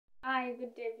Hi,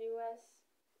 good day, viewers.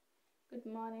 Good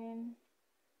morning,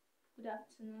 good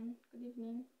afternoon, good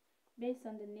evening, based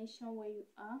on the nation where you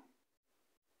are.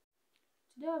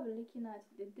 Today, I'll be looking at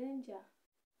the danger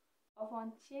of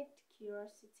unchecked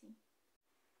curiosity.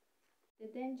 The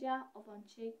danger of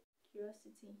unchecked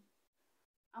curiosity.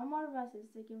 Our moral verse is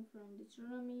taken from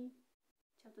Deuteronomy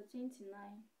chapter 29,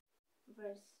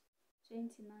 verse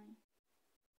 29.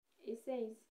 It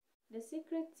says, "The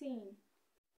secret thing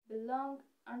belong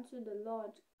unto the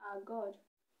Lord our God,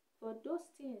 but those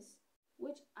things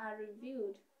which are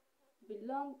revealed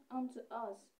belong unto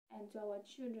us and to our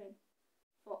children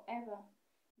forever,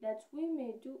 that we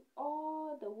may do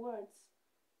all the words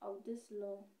of this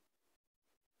law."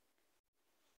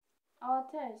 Our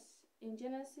text in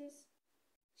Genesis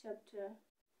chapter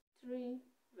 3,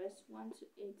 verse 1 to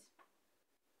 8.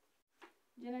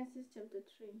 Genesis chapter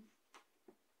 3.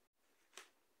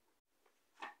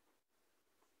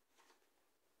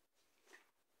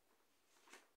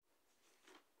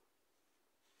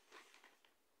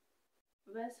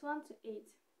 Verse 1 to 8.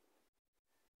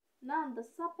 Now the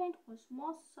serpent was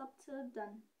more subtle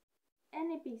than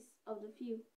any beast of the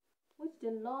field which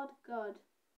the Lord God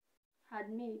had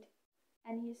made.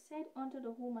 And he said unto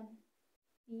the woman,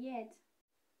 Yet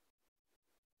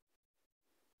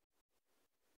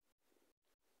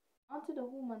unto the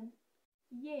woman,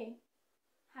 Yea,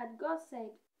 had God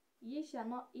said, Ye shall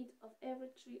not eat of every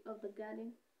tree of the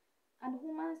garden? And the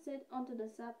woman said unto the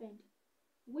serpent,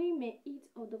 We may eat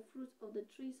of the fruit of the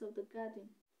trees of the garden,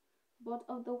 but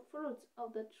of the fruit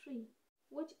of the tree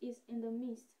which is in the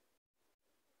midst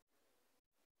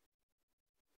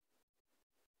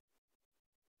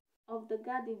of the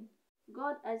garden,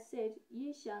 God has said,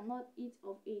 Ye shall not eat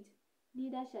of it,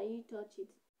 neither shall ye touch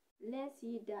it, lest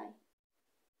ye die.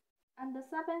 And the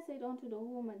serpent said unto the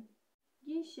woman,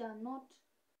 Ye shall not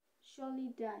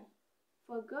surely die,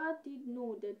 for God did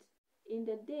know that in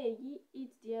the day ye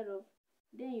eat thereof,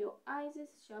 then your eyes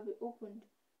shall be opened,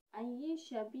 and ye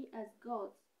shall be as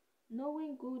gods,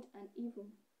 knowing good and evil.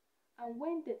 And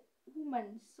when the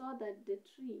woman saw that the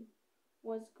tree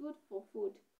was good for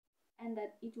food, and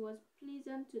that it was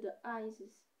pleasant to the eyes,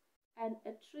 and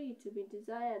a tree to be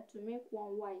desired to make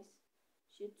one wise,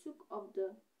 she took of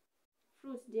the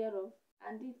fruit thereof,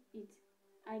 and did eat,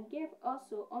 and gave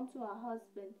also unto her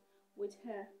husband with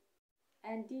her,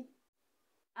 and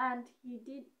he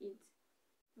did eat.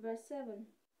 Verse 7.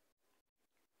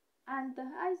 And the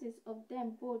eyes of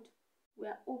them both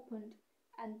were opened,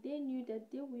 and they knew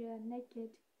that they were naked,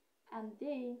 and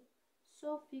they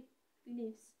sewed fig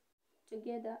leaves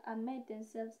together and made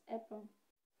themselves aprons.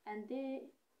 And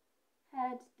they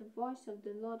heard the voice of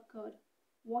the Lord God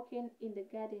walking in the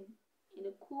garden in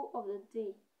the cool of the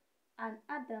day. And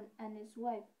Adam and his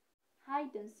wife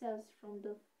hid themselves from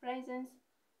the presence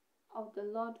of the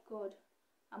Lord God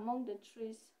among the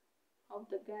trees of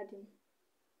the garden.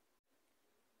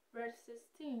 Verse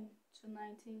 16 to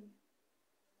 19.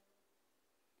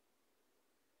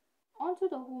 Unto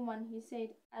the woman he said,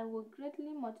 I will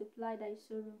greatly multiply thy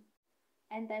sorrow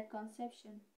and thy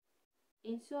conception.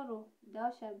 In sorrow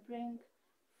thou shalt bring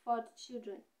forth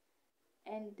children,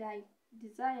 and thy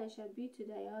desire shall be to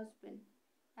thy husband,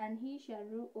 and he shall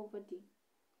rule over thee.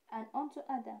 And unto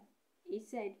Adam he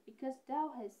said, Because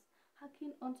thou hast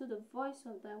hearkened unto the voice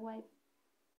of thy wife,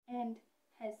 and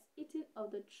hast eaten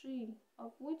of the tree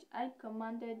of which I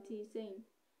commanded thee, saying,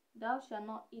 Thou shalt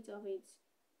not eat of it.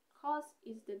 Cursed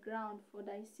is the ground for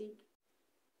thy sake.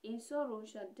 In sorrow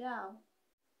shalt thou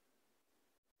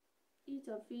eat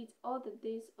of it all the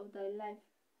days of thy life.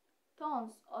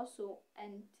 Thorns also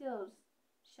and thistles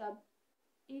shall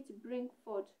it bring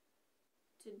forth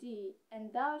to thee,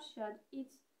 and thou shalt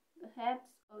eat the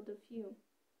herbs of the field.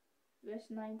 Verse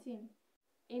 19.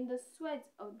 In the sweat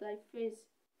of thy face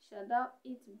shalt thou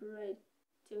eat bread,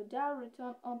 till thou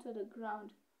return unto the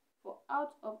ground, for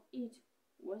out of it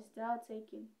wast thou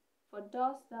taken, for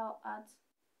dust thou art,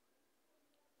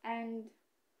 and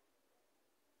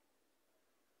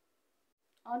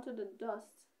unto the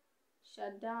dust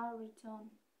shalt thou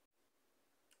return.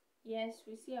 Yes,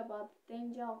 we see about the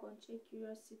danger of unchecked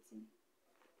curiosity.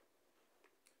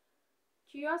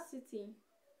 Curiosity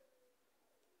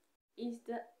is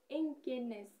the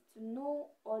eagerness to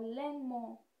know or learn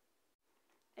more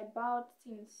about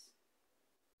things.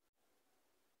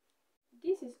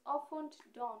 This is often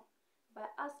done by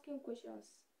asking questions,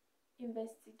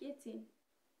 investigating,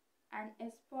 and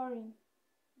exploring.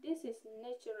 This is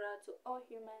natural to all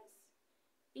humans.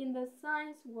 In the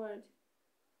science world,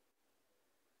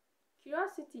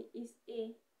 curiosity is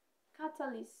a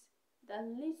catalyst that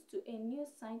leads to a new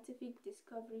scientific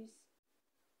discoveries.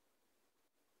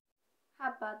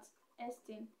 Herbert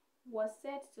Einstein was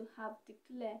said to have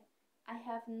declared, I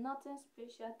have nothing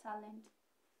special talent.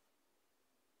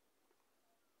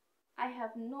 I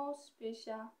have no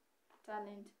special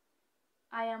talent.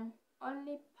 I am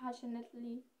only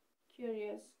passionately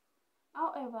curious.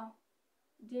 However,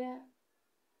 there,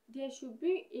 there should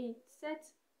be a set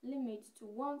limit to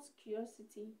one's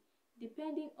curiosity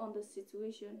depending on the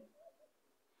situation.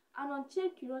 An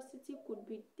unchecked curiosity could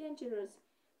be dangerous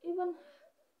even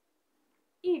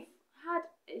if had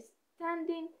a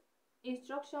standing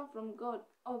instruction from God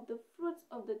of the fruits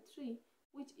of the tree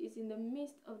which is in the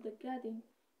midst of the garden.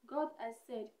 God has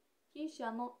said, Ye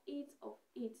shall not eat of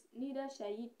it, neither shall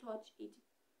ye touch it,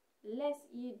 lest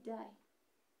ye die.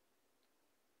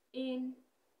 In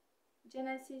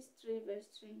Genesis 3 verse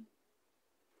 3.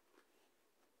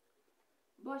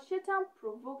 But Satan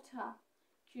provoked her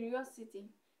curiosity.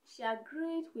 She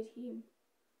agreed with him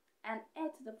and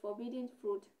ate the forbidden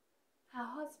fruit. Her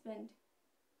husband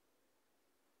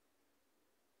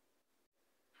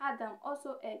Adam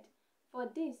also ate. For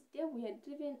this they were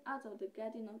driven out of the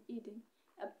Garden of Eden,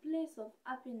 a place of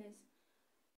happiness,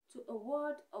 to a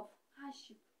world of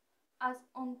hardship. As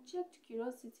unchecked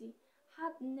curiosity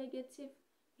had negative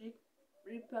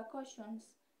repercussions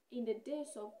in the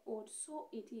days of old, so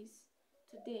it is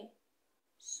today.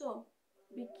 So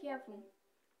be careful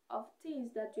of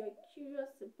things that you are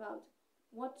curious about,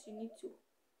 what you need to,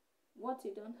 what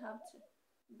you don't have to.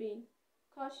 Be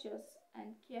cautious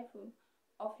and careful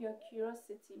of your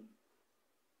curiosity.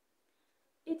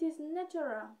 It is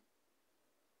natural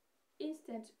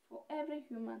instinct for every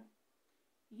human,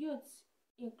 youth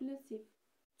inclusive,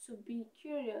 to be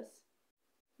curious.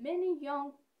 Many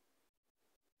youths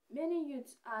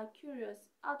are curious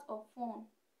out of fun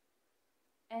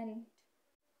and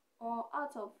or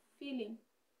out of feeling.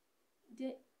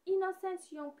 The innocent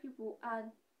young people are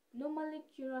normally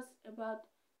curious about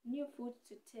new food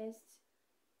to taste,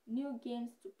 new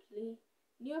games to play,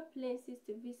 new places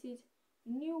to visit,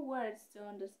 new words to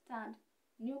understand,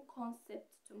 new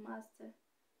concepts to master,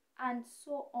 and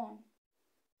so on.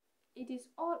 It is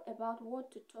all about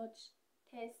what to touch,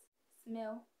 taste,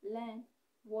 smell, learn,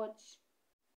 watch,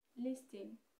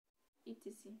 listen,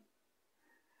 etc.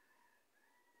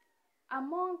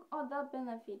 Among other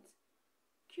benefits,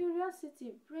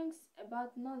 curiosity brings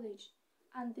about knowledge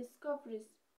and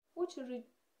discoveries which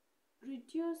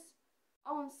reduce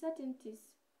uncertainties.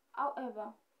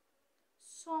 However,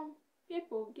 some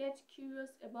people get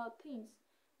curious about things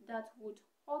that would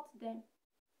hurt them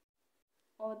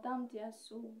or damn their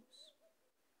souls.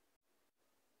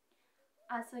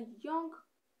 As a young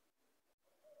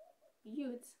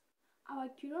youth, our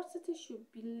curiosity should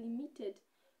be limited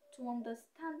to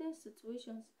understanding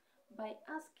situations by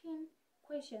asking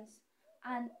questions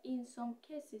and, in some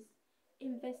cases,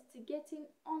 investigating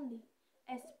only,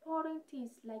 exploring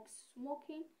things like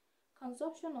smoking,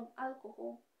 consumption of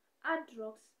alcohol, hard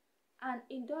drugs, and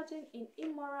indulging in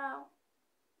immoral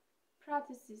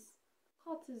practices,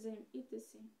 cultism,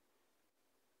 etc.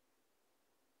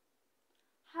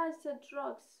 As the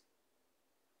drugs,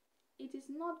 it is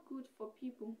not good for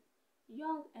people,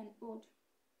 young and old,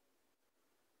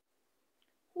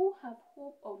 who have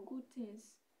hope of good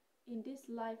things in this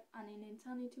life and in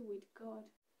eternity with God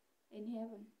in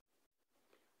heaven.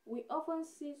 We often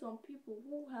see some people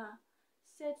who are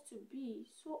said to be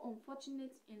so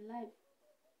unfortunate in life.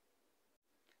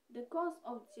 The cause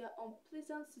of their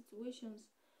unpleasant situations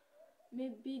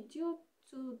may be due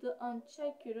to the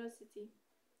unchecked curiosity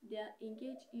they are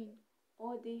engaged in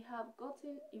or they have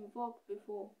gotten involved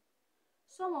before.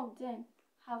 Some of them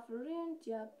have ruined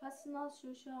their personal,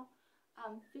 social,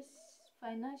 and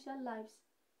financial lives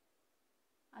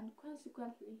and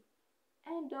consequently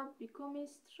end up becoming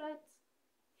straight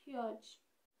huge.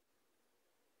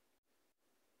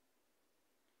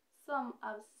 Some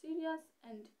have serious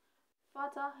and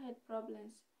fatal health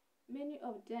problems. Many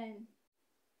of them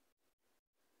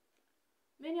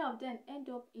end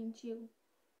up in jail,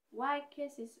 while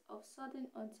cases of sudden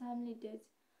untimely death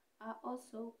are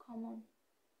also common.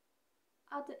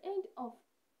 At the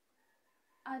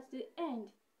end,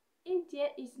 if there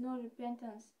is no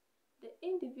repentance, the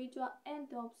individual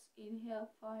ends up in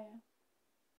hellfire.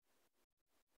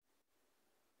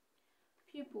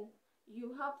 People,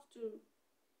 you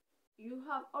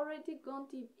have already gone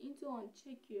deep into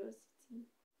unchecked curiosity,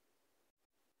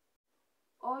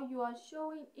 or you are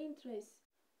showing interest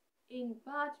in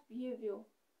bad behavior,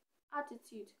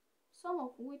 attitude, some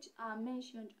of which are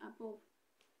mentioned above.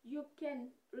 You can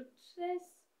retrace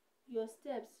your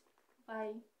steps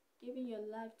by giving your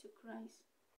life to Christ.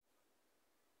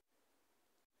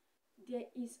 There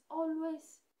is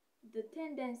always the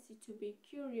tendency to be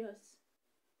curious.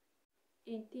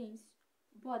 in things,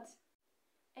 but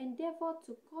endeavor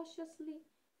to cautiously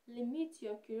limit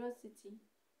your curiosity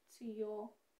to your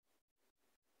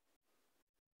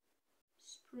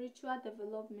spiritual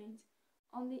development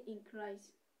only in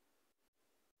Christ.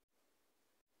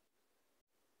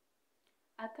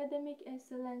 Academic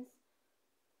excellence,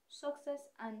 success,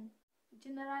 and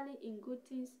generally in good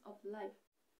things of life.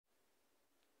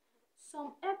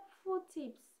 Some helpful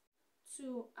tips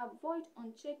to avoid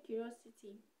unchecked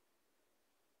curiosity.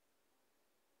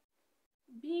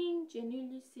 Being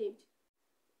genuinely saved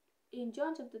in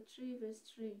John chapter 3 verse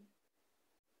 3.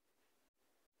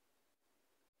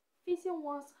 Fixing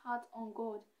one's heart on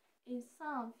God in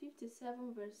Psalm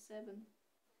 57 verse 7.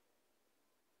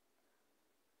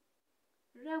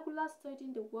 Regular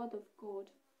studying the Word of God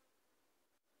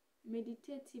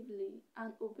meditatively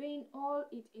and obeying all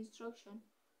its instructions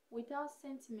without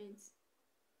sentiments.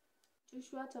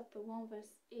 Joshua chapter 1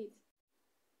 verse 8.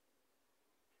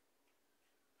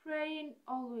 Praying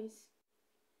always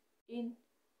in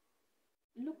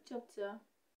Luke chapter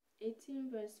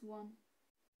 18 verse 1.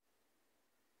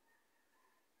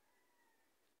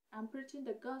 And preaching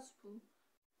the gospel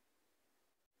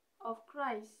of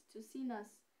Christ to sinners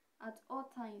at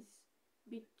all times.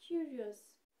 Be curious,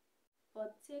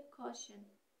 but take caution.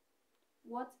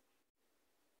 What?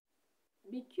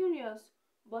 Be curious,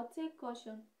 but take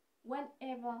caution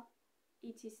whenever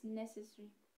it is necessary.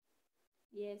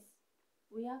 Yes,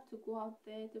 we have to go out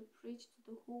there to preach to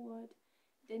the whole world.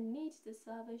 They need the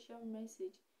salvation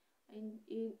message. In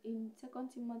 2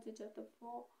 Timothy chapter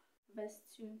 4 verse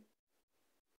 2.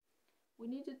 We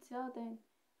need to tell them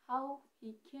how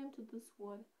he came to this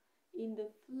world in the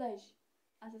flesh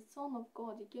as a son of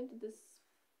God. He came to this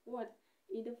world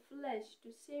in the flesh to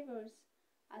save us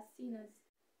as sinners.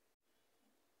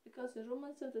 Because in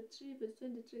Romans chapter 3 verse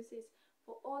 23 says,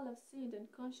 for all have sinned and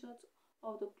come short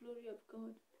of the glory of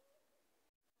God.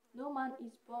 No man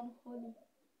is born holy.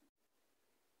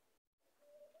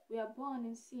 We are born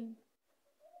in sin.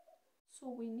 So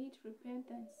we need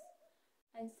repentance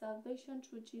and salvation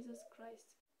through Jesus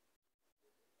Christ.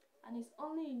 And it's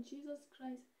only in Jesus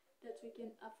Christ that we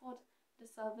can afford the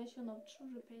salvation of true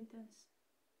repentance.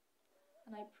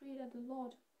 And I pray that the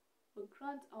Lord will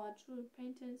grant our true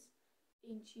repentance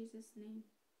in Jesus' name.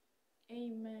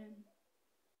 Amen.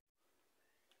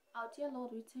 Our dear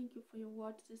Lord, we thank you for your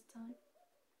word this time.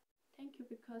 Thank you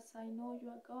because I know you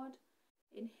are God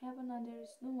in heaven and there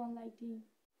is no one like thee.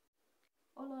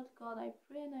 Oh Lord God, I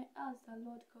pray and I ask that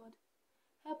Lord God,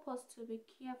 help us to be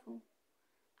careful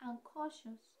and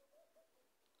cautious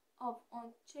of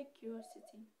unchecked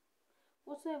curiosity.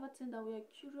 Whatsoever thing that we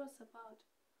are curious about,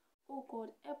 oh God,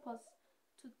 help us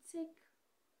to take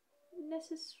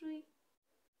necessary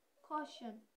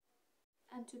caution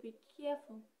and to be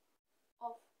careful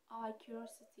of our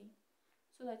curiosity,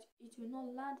 so that it will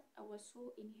not land our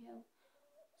soul in hell,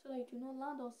 so that it will not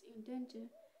land us in danger,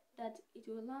 that it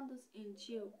will land us in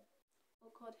jail.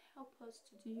 Oh God, help us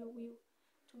to do your will,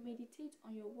 to meditate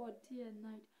on your word day and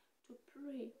night, to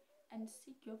pray and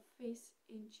seek your face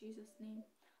in Jesus' name.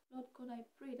 Lord God, I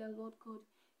pray that, Lord God,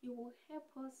 you will help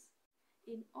us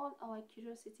in all our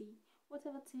curiosity,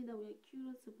 whatever thing that we are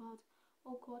curious about.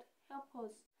 Oh God, help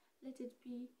us. Let it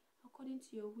be according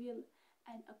to your will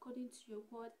and according to your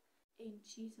word in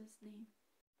Jesus' name.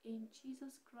 In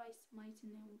Jesus Christ's mighty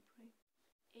name we pray.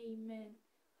 Amen.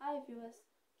 Hi viewers,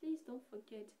 please don't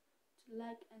forget to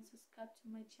like and subscribe to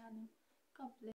my channel. God bless.